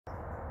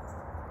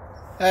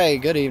Hey,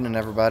 good evening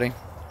everybody.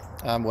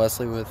 I'm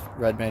Wesley with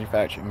Red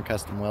Manufacturing and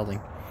Custom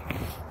Welding.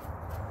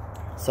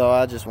 So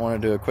I just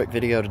want to do a quick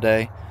video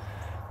today.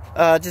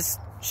 Just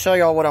show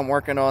y'all what I'm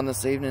working on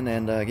this evening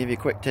and give you a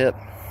quick tip.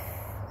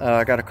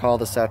 I got a call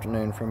this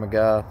afternoon from a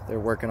guy. They're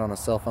working on a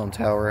cell phone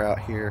tower out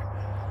here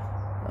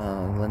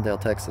in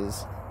Lindale,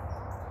 Texas.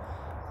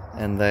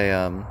 And they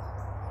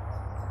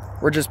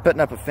we're just putting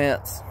up a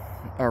fence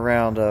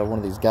around one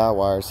of these guy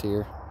wires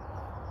here.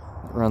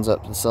 It runs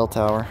up to the cell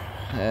tower.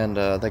 And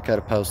they cut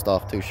a post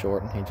off too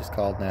short, and he just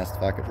called and asked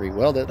if I could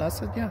re-weld it. And I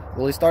said, yeah.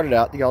 Well, he started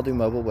out, do y'all do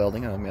mobile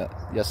welding?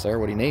 Yes, sir.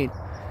 What do you need?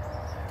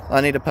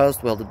 I need a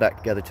post welded back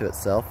together to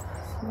itself.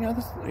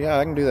 Yeah,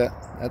 I can do that.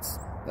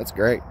 That's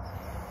great.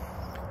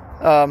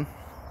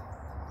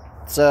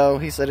 So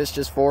he said it's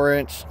just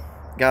 4-inch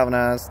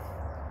galvanized.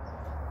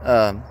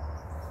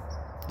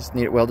 Just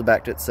need it welded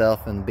back to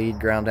itself and bead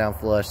ground down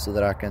flush so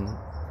that I can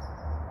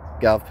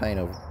galv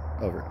paint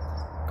over it.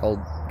 Cold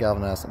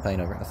galvanize and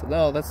paint over it. I said,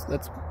 no,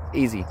 that's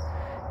easy.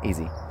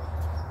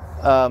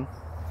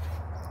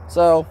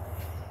 So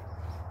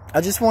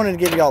I just wanted to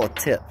give y'all a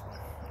tip.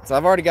 So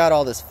I've already got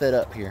all this fit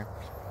up here.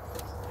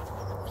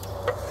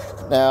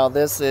 Now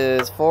this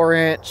is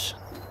 4-inch,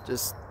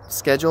 just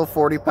schedule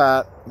 40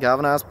 pipe,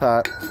 galvanized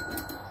pipe.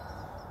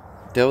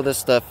 Deal with this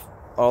stuff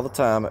all the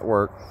time at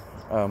work,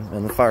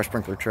 in the fire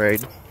sprinkler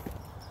trade.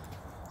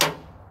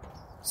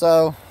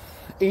 So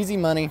easy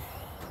money.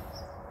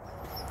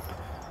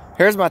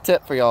 Here's my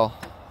tip for y'all.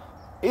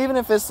 Even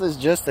if this is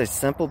just a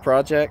simple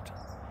project,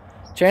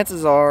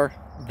 chances are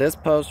this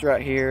post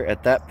right here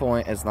at that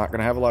point is not going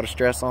to have a lot of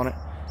stress on it.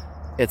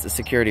 It's a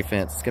security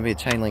fence. It's going to be a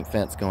chain link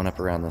fence going up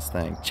around this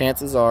thing.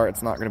 Chances are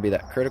it's not going to be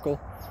that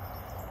critical.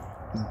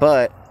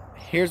 But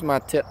here's my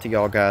tip to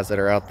y'all guys that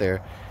are out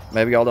there.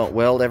 Maybe y'all don't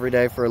weld every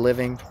day for a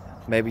living.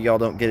 Maybe y'all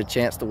don't get a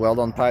chance to weld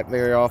on pipe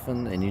very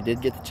often, and you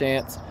did get the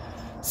chance.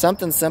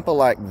 Something simple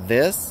like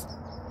this,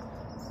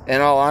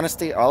 in all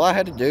honesty, all I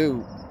had to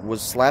do was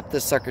slap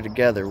this sucker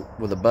together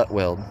with a butt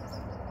weld,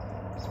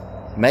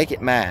 make it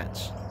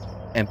match,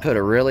 and put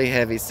a really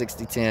heavy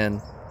 6010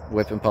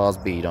 whip and pause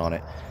bead on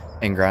it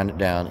and grind it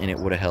down, and it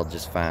would have held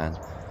just fine.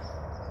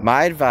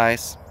 My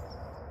advice,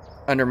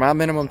 under my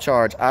minimum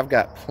charge, I've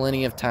got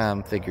plenty of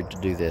time figured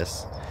to do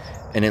this,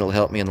 and it'll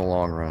help me in the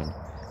long run.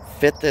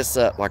 Fit this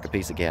up like a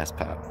piece of gas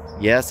pipe.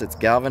 Yes, it's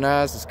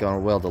galvanized, it's going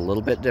to weld a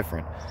little bit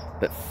different,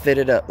 but fit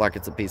it up like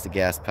it's a piece of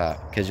gas pipe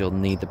because you'll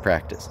need the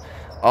practice.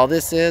 All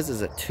this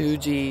is a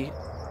 2G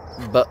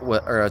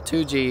or a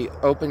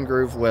 2G open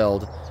groove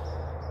weld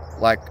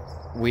like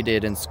we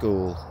did in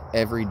school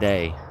every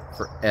day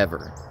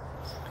forever.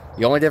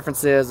 The only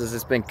difference is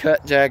it's been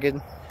cut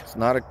jagged. It's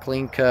not a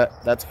clean cut.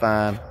 That's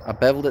fine. I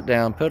beveled it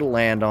down, put a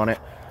land on it,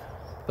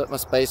 put my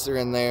spacer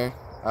in there.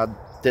 I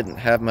didn't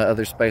have my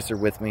other spacer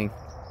with me,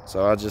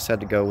 so I just had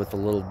to go with a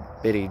little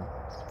bitty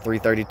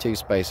 332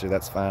 spacer.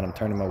 That's fine. I'm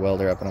turning my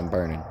welder up and I'm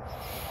burning.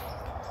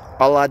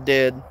 All I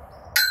did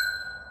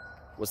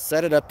was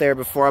set it up there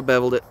before I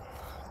beveled it,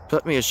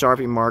 put me a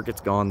Sharpie mark, it's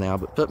gone now,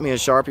 but put me a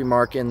Sharpie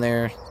mark in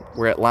there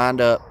where it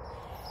lined up,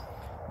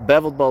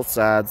 beveled both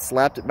sides,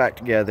 slapped it back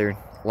together,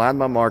 lined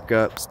my mark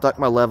up, stuck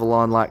my level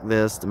on like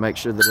this to make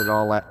sure that it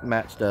all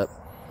matched up,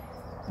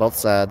 both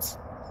sides,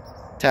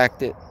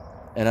 tacked it,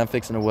 and I'm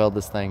fixing to weld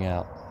this thing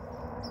out.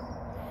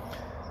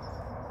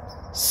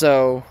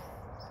 So,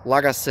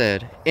 like I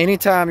said,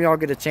 anytime y'all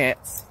get a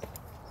chance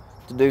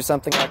to do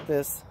something like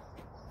this,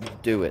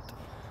 do it.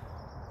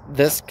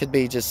 This could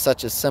be just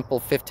such a simple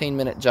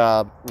 15-minute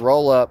job.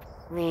 Roll up,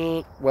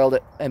 weld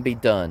it, and be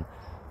done.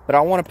 But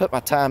I want to put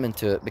my time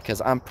into it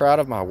because I'm proud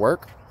of my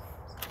work.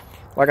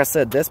 Like I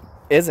said, this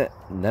isn't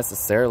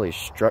necessarily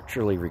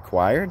structurally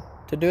required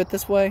to do it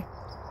this way,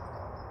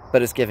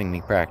 but it's giving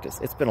me practice.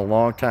 It's been a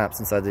long time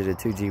since I did a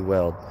 2G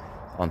weld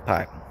on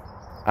pipe.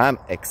 I'm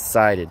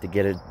excited to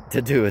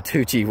do a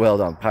 2G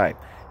weld on pipe.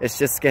 It's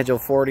just schedule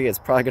 40. It's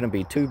probably going to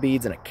be 2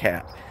 beads and a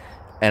cap,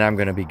 and I'm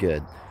going to be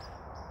good.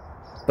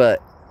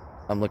 But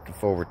I'm looking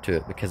forward to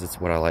it because it's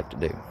what I like to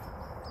do.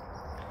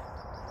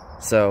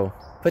 So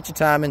put your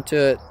time into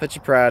it, put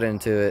your pride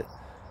into it.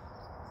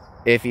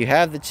 If you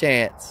have the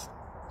chance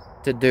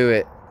to do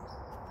it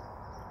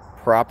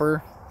proper,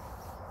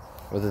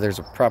 whether there's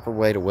a proper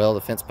way to weld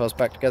a fence post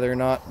back together or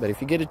not, but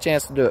if you get a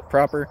chance to do it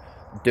proper,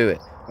 do it.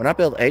 When I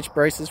build H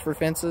braces for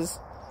fences,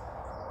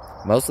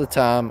 most of the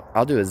time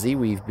I'll do a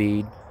Z-weave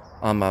bead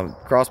on my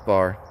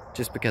crossbar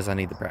just because I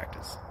need the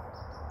practice.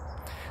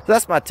 So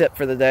that's my tip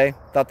for the day.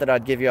 Thought that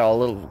I'd give y'all a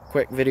little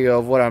quick video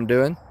of what I'm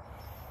doing.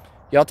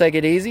 Y'all take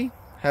it easy.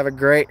 Have a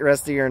great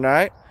rest of your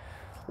night.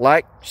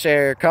 Like,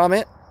 share,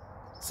 comment,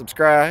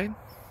 subscribe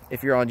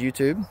if you're on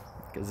YouTube,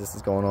 because this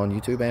is going on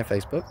YouTube and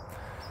Facebook.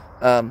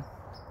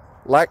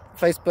 Like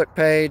Facebook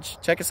page.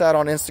 Check us out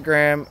on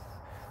Instagram.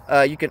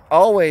 You can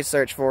always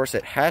search for us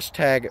at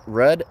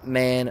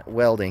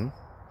 #RudManWelding,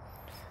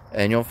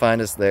 and you'll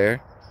find us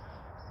there.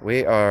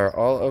 We are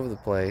all over the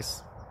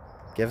place.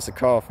 Give us a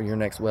call for your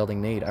next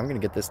welding need. I'm going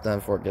to get this done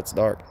before it gets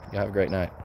dark. You have a great night.